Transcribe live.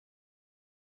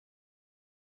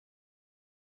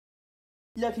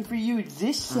Lucky for you,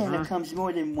 this Santa comes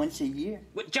more than once a year.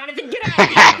 What, Jonathan, get out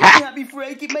of here! Not before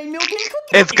I get my milk and cookies.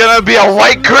 It's gonna be a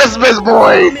white Christmas,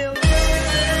 boys!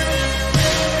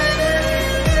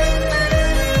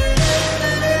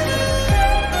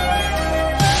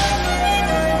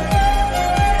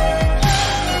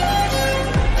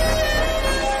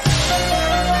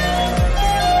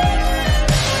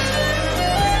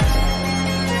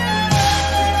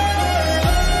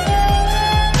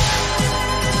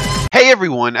 Hey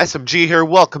everyone, SMG here,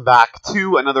 welcome back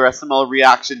to another SML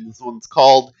reaction. This one's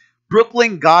called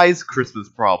Brooklyn Guy's Christmas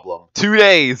Problem. 2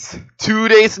 days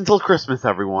until Christmas,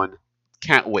 everyone.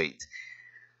 Can't wait.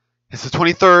 It's the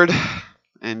 23rd,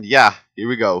 and yeah, here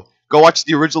we go. Go watch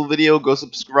the original video, go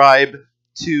subscribe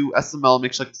to SML,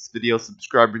 make sure you like this video,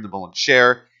 subscribe, ring the bell, and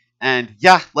share. And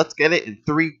yeah, let's get it in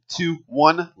 3, 2,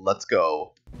 1, let's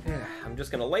go. I'm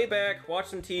just gonna lay back, watch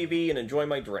some TV, and enjoy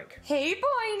my drink. Hey,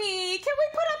 Boiny, can we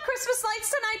put up Christmas lights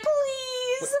tonight,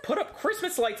 please? What, put up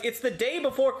Christmas lights? It's the day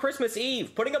before Christmas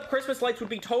Eve. Putting up Christmas lights would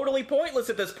be totally pointless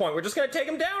at this point. We're just gonna take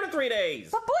them down in 3 days.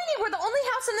 But Boiny, we're the only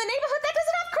house in the neighborhood that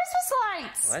doesn't have Christmas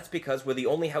lights. Well, that's because we're the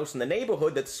only house in the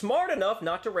neighborhood that's smart enough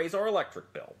not to raise our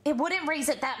electric bill. It wouldn't raise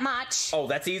it that much. Oh,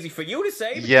 that's easy for you to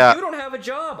say because Yeah. you don't have a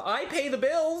job. I pay the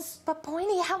bills. But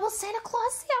Boiny, how will Santa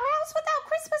Claus see our house without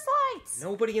Christmas lights?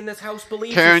 Nobody in this house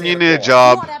believes Karen, in you Santa need a Claus.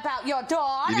 job. What about your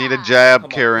daughter? You need a job, Come on,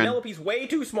 Karen. Penelope's way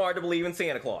too smart to believe in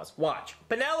Santa Claus. Watch.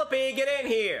 Penelope, get in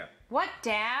here. What,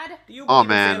 Dad? Do you Oh, believe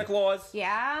man. in Santa Claus?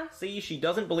 Yeah? See, she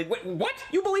doesn't believe. Wait, what?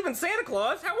 You believe in Santa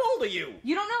Claus? How old are you?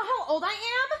 You don't know how old I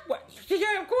am? What?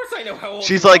 Yeah, of course I know how old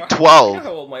She's you like are. 12. I know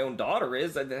how old my own daughter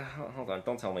is. Hold on,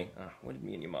 don't tell me. When did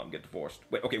me and your mom get divorced?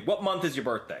 Wait, okay, what month is your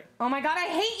birthday? Oh my God, I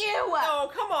hate you! Oh,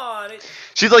 come on.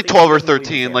 She's like See, 12 or she doesn't believe in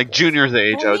 13, Santa like Claus. junior's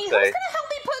age, I would Boiny, say. who's gonna help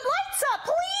me put lights up?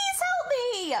 Please help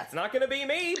me! It's not gonna be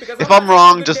me because If not I'm having a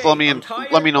wrong, good just day. let me I'm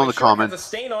tired, know in my the shirt comments. has a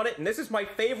stain on it, and this is my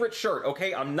favorite shirt.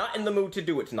 Okay, I'm not in the mood to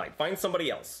do it tonight. Find somebody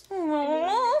else.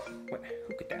 Aww. What?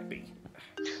 Who could that be?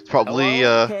 It's probably,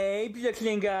 Hey,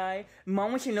 production guy.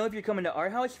 Mom wants to know if you're coming to our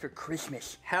house for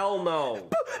Christmas. Hell no.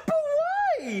 But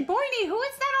why? Boiny, who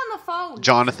is that on the phone?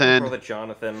 Jonathan. Brother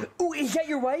Jonathan. Oh, is that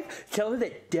your wife? Tell her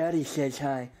that Daddy says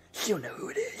hi. She'll know who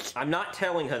it is. I'm not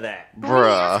telling her that. Boiny,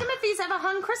 ask Bruh. him if he's ever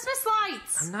hung Christmas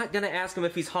lights. I'm not gonna ask him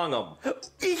if he's hung them.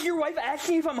 Is your wife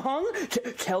asking if I'm hung?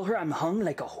 Tell her I'm hung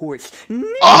like a horse.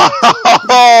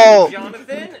 Oh!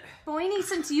 Jonathan? Boiny,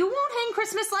 since you won't hang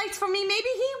Christmas lights for me, maybe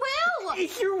he will.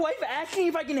 Is your wife asking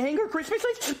if I can hang her Christmas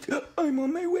lights? I'm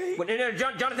on my way. Wait, no,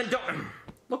 Jonathan, don't.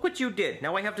 Look what you did.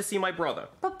 Now I have to see my brother.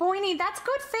 But Boiny, that's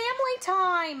good family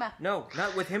time. No,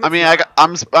 not with him. I mean,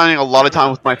 I'm spending a lot of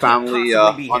time with my family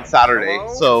on Saturday,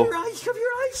 Cover so your eyes, cover your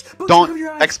eyes. Both cover don't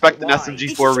your eyes. expect an Why? It's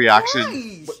SMG4 a reaction.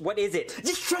 surprise. What is it?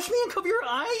 Just trust me and cover your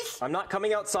eyes. I'm not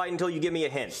coming outside until you give me a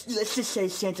hint. Let's just say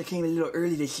Santa came a little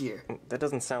early this year. That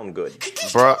doesn't sound good.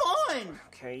 Just Bruh. come on.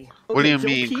 Okay. What do you don't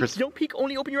mean, peek, Chris? Don't peek.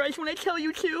 Only open your eyes when I tell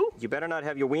you to. You better not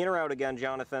have your wiener out again,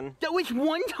 Jonathan. That was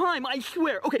one time, I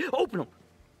swear. Okay, open them.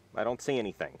 I don't see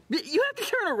anything. You have to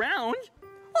turn around.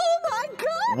 Oh my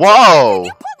God! Whoa!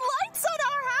 You put lights on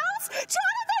our house?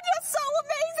 Jonathan, you're so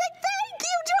amazing! Thank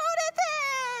you,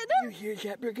 Jonathan! You hear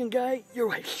that, Brooklyn guy? Your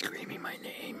wife's screaming my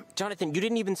name. Jonathan, you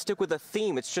didn't even stick with a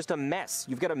theme. It's just a mess.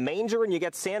 You've got a manger and you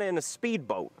got Santa in a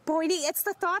speedboat. Boiny, it's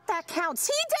the thought that counts.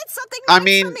 He did something I nice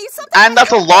mean, for me, something and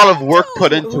that's a I lot of can't work do.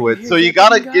 put into it, so you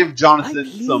gotta give Jonathan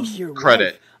some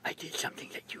credit. I did something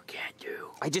that you can't do.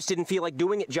 I just didn't feel like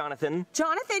doing it, Jonathan.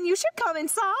 Jonathan, you should come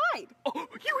inside. Oh,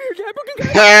 you hear that,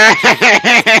 Brooklyn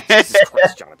guy? Jesus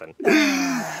Christ, Jonathan.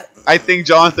 I think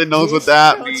Jonathan knows what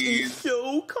that Couch is means.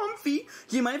 so comfy.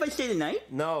 Do you mind if I stay the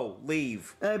night? No,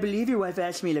 leave. I believe your wife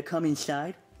asked me to come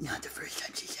inside. Not the first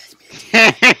time she's asked me.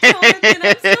 Jonathan,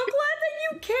 I'm so glad that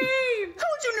you came.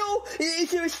 How'd you know?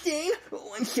 Is there a stain?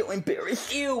 Oh, I'm so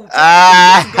embarrassed. Ew.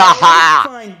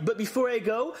 Fine, but before I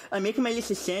go, I'm making my list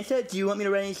of Santa. Do you want me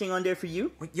to write anything on there for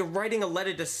you? You're writing a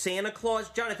letter to Santa Claus?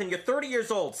 Jonathan, you're 30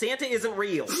 years old. Santa isn't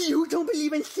real. You don't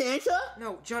believe in Santa?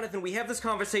 No, Jonathan, we have this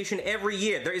conversation every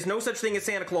year. There is no such thing as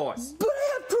Santa Claus. But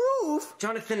I have proof.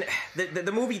 Jonathan,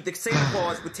 the movie The Santa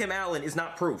Claus with Tim Allen is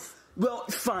not proof. Well,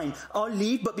 fine. I'll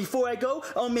leave, but before I go,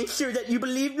 I'll make sure that you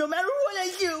believe no matter what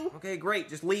I do. Okay, great.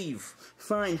 Just leave.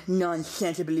 Fine,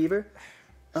 non-Santa believer.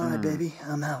 All right, baby,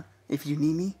 I'm out. If you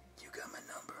need me, you got my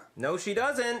number. No, she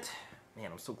doesn't.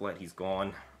 Man, I'm so glad he's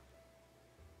gone.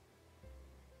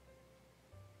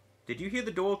 Did you hear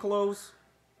the door close?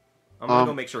 I'm gonna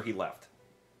go make sure he left.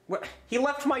 What? He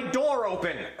left my door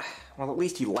open! Well, at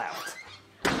least he left.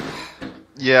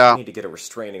 Yeah. I need to get a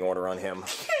restraining order on him.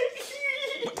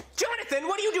 Jonathan! Jonathan,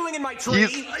 what are you doing in my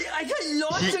tree? I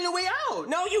got lost on the way out.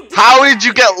 No, you didn't. How did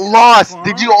you get lost?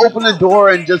 Did you open the door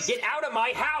and just... Get out of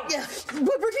my house!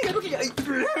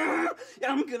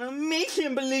 I'm gonna make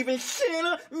him believe in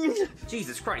Santa.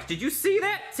 Jesus Christ, did you see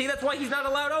that? See, that's why he's not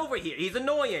allowed over here. He's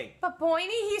annoying. But Boiny,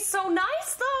 he's so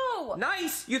nice, though.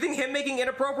 Nice? You think him making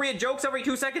inappropriate jokes every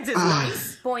 2 seconds is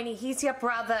nice? Boiny, he's your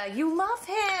brother. You love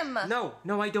him.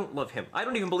 No, I don't love him. I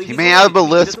don't even believe He he's may have a related to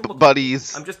me. He lisp, doesn't look-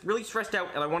 buddies. I'm just really stressed out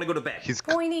and I want to go to bed.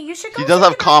 Boiny, you should go He does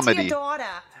have say goodnight to comedy. your daughter.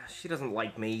 She doesn't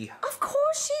like me. Of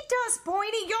course she does,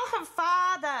 Boiny. You're her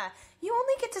father. You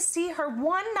only get to see her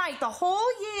one night the whole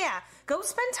year. Go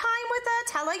spend time with her,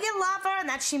 tell her you love her and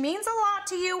that she means a lot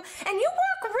to you, and you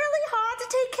work really hard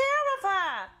to take care of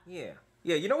her.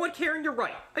 Yeah, you know what, Karen? You're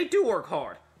right. I do work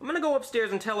hard. I'm gonna go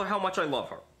upstairs and tell her how much I love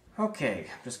her. Okay,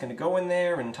 I'm just gonna go in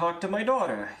there and talk to my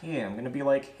daughter. Yeah, I'm gonna be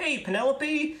like, hey,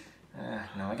 Penelope.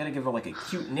 No, I gotta give her like a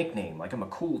cute nickname, like I'm a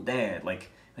cool dad. Like,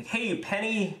 hey,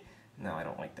 Penny. No, I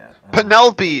don't like that.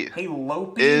 Penelope Hey,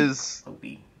 Lopi. is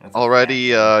Lopi. That's a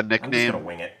already bad a name. I'm just nickname. gonna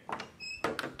wing it.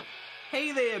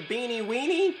 Hey there, Beanie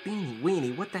Weenie. Beanie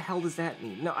Weenie, what the hell does that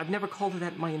mean? No, I've never called her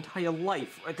that my entire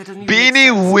life. That doesn't even make Beanie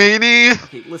sense. Weenie.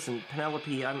 Okay, listen,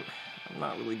 Penelope, I'm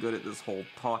not really good at this whole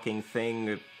talking thing,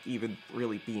 or even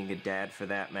really being a dad for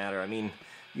that matter. I mean,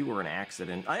 you were an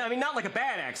accident. I mean, not like a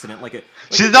bad accident, like a...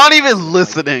 She's not even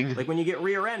listening. Like when you get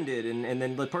rear-ended and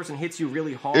then the person hits you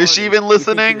really hard. Is she and even you think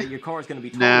listening? that your car's gonna be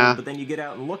totaled, Nah. but then you get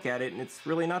out and look at it and it's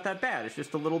really not that bad. It's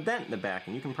just a little dent in the back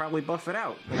and you can probably buff it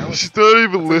out. You know? She's not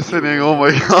even listening. Oh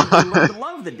my god. You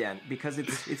love the dent because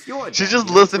it's your dent. She's just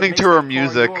You know, it's what listening makes to her that car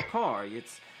music. your car.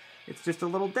 It's just a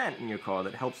little dent in your car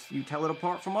that helps you tell it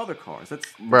apart from other cars. That's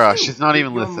Bruh, you. she's not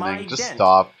even You're listening. my Just dent.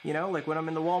 stop. You know, like when I'm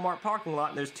in the Walmart parking lot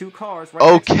and there's two cars right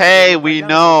next to each Okay, other, we I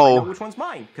know. which one's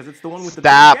mine because it's the one with the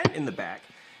Stop. big dent in the back.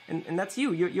 And that's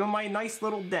you. You're my nice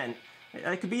little dent.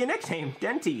 It could be a nickname,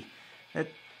 Denty. That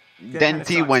kinda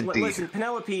Denty sucks. Wenty. Listen,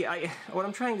 Penelope, what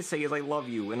I'm trying to say is I love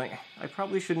you, and I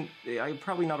probably shouldn't. I'm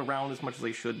probably not around as much as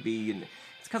I should be, and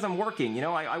it's because I'm working. You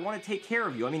know, I want to take care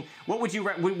of you. I mean, what would you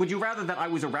would you rather that I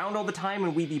was around all the time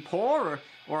and we'd be poor,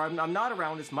 or I'm not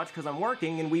around as much because I'm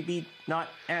working and we'd be not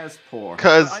as poor?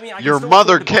 'Cause I mean, I can your still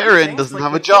mother, afford to buy Karen, things, doesn't like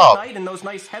have a the job. Fortnite and those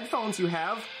nice headphones you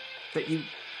have that you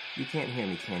can't hear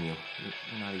me, can you?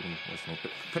 You're not even listening.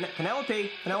 But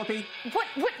Penelope. What,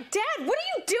 Dad, what are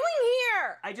you doing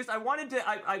here? I wanted to.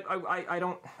 I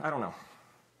don't know.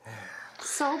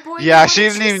 So, Boiny, Yeah, what she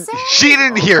did didn't even. say? She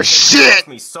didn't hear You shit. love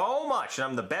me so much, and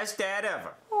I'm the best dad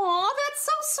ever. Aw, that's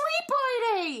so sweet,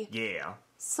 Boiny. Yeah.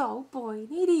 So, Boiny,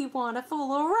 do you want to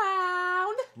fool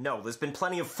around? No, there's been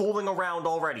plenty of fooling around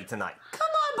already tonight. Come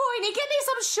on, Boiny, give me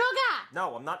some sugar.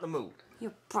 No, I'm not in the mood.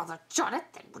 Your brother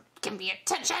Jonathan would give me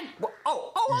attention.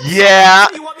 Oh, I'm Yeah.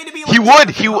 sorry. You want me to be like He would.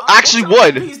 He actually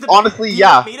would. Honestly, You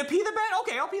yeah. want me to pee the bed?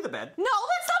 Okay, I'll pee the bed. No,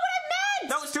 that's not what I meant.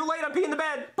 No, it's too late. I'm peeing the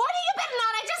bed. Boiny, you better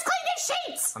not. I just cleaned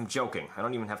your sheets. I'm joking. I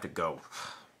don't even have to go.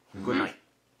 Good night.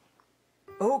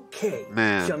 Okay,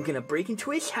 Man. so I'm gonna break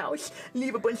into his house,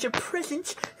 leave a bunch of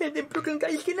presents, and then Brooklyn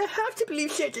guy's gonna have to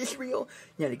believe Santa's real.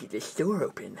 Now to get this door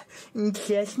open.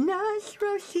 Chestnuts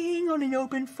roasting on an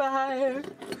open fire.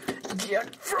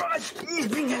 Jack Frost.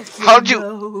 How'd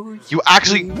you? You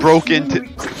actually broke into.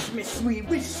 Merry Christmas. We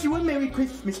wish you a Merry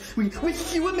Christmas. We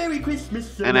wish you a Merry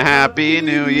Christmas. And a Happy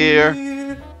New Year.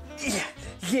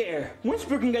 Yeah. Once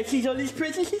Brooklyn guy sees all these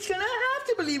presents, he's gonna have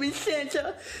to believe in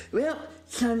Santa. Well,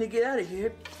 it's time to get out of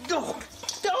here. Oh,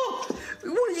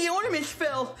 one of the ornaments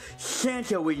fell.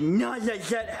 Santa would not let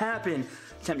that happen.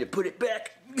 Time to put it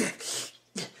back.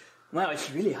 Wow,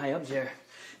 it's really high up there.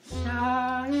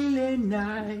 Silent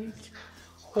night.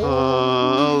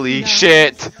 Holy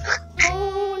shit!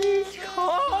 Holy,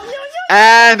 oh, no.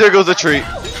 And there goes a tree.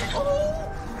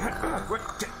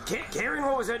 Karen,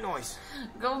 what was that noise?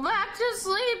 Go back to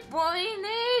sleep,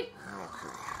 Boiny.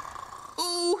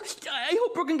 Oh, I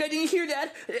hope Brooklyn guy didn't hear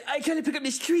that. I tried to pick up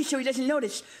this tree so he doesn't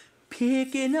notice.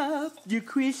 Picking up your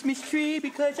Christmas tree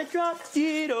because I dropped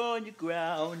it on the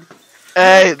ground.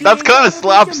 Hey, that's kind of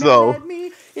slaps though.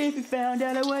 If you found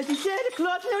out I wasn't Santa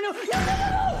Claus, no.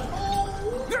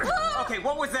 Okay,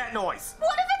 what was that noise?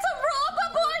 What if it's a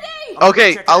robot, Boiny?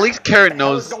 Okay, Check it at out. least Karen What the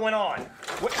hell knows. is going on?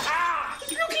 What? Ah!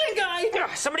 Brooklyn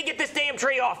guy! Somebody get this damn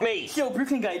tree off me! So,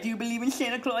 Brooklyn guy, do you believe in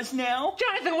Santa Claus now?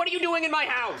 Jonathan, what are you doing in my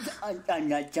house? I'm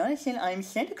not Jonathan, I'm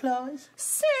Santa Claus.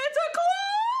 Santa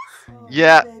Claus?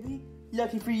 Yeah. Baby,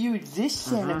 lucky for you, this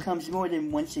Santa comes more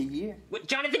than once a year. What,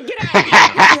 Jonathan, get out of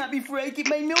here! Not before I get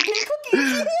my milk and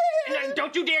cookies.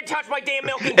 Don't you dare touch my damn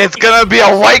milk and It's cookies. gonna be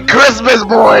a white Christmas,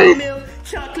 boy. Milk,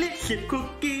 chocolate chip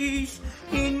cookies.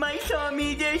 In my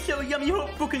tummy, they're so yummy. Hope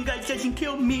broken guy doesn't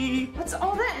kill me. What's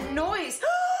all that noise?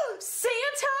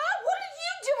 Santa? What are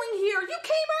you doing here? You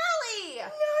came early!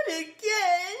 Not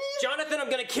again. Jonathan, I'm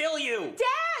gonna kill you!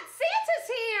 Dad, Santa's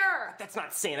here! That's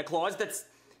not Santa Claus, that's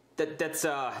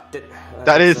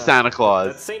That is Santa Claus.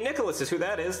 That's St. Nicholas is who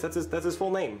that is. That's his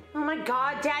full name. Oh my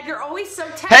god, Dad, you're always so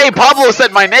technical. Hey, Pablo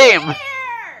said my name. Here!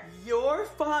 Your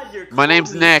father My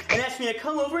name's called me Nick. and asked me to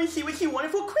come over and see what you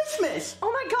wanted for Christmas.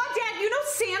 Oh my god, Dad, you know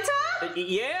Santa?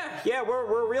 Yeah,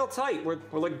 we're real tight. We're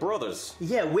like brothers.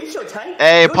 Yeah, we're so tight.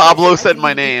 Hey, Your Pablo dad said I my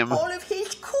can eat name. all of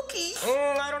his cookies.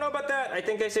 I don't know about that. I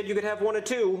think I said you could have one or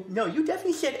two. No, you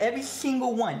definitely said every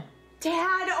single one.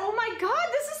 Dad, oh my god,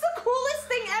 this is the coolest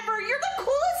thing ever! You're the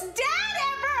coolest dad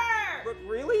ever! But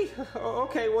really?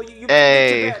 Okay, well you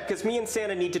Hey. get to bed because me and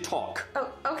Santa need to talk.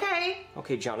 Oh, okay.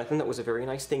 Okay, Jonathan, that was a very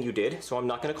nice thing you did, so I'm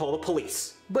not gonna call the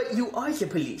police. But you are the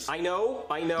police. I know.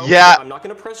 Yeah. I'm not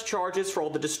gonna press charges for all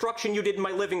the destruction you did in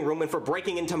my living room and for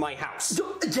breaking into my house.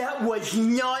 That was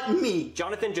not me.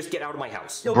 Jonathan, just get out of my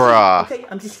house. Okay, Bruh. Okay,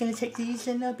 I'm just gonna take these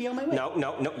and be on my way.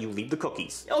 No, you leave the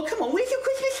cookies. Oh, come on, where's your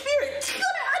Christmas spirit?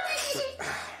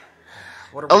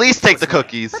 At least take the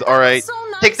cookies, alright? So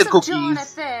nice Take the of cookies.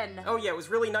 Jonathan. Oh yeah, it was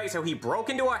really nice how he broke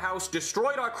into our house,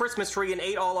 destroyed our Christmas tree, and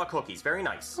ate all our cookies. Very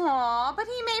nice. Aw, but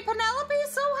he made Penelope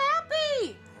so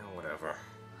happy. Yeah, whatever.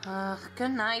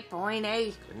 Good night, Boyne.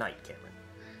 Good night, Cameron.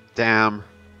 Damn.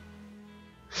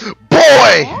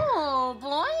 Boy! Oh,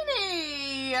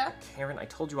 Boyne. Karen, I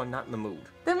told you I'm not in the mood.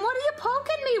 Then what are you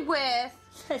poking me with?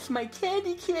 That's my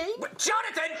candy cane. What,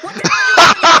 Jonathan! What the hell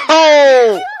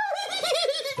are you doing? Oh!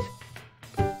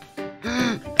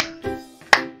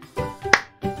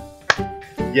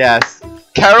 Yes.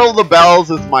 Carol the Bells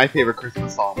is my favorite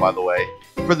Christmas song, by the way.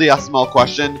 For the SML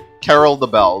question, Carol the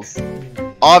Bells.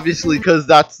 Obviously, because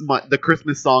that's the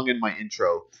Christmas song in my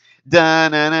intro.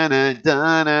 Da-na-na-na,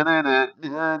 da-na-na-na,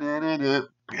 da-na-na-na.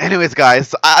 Anyways,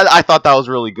 guys, I thought that was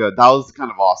really good. That was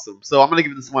kind of awesome. So I'm going to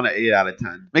give this one an 8 out of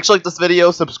 10. Make sure you like this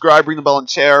video, subscribe, ring the bell and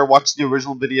share. Watch the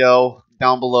original video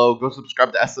down below. Go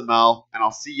subscribe to SML, and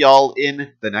I'll see y'all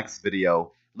in the next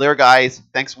video. Later, guys.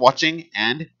 Thanks for watching,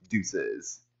 and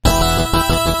deuces.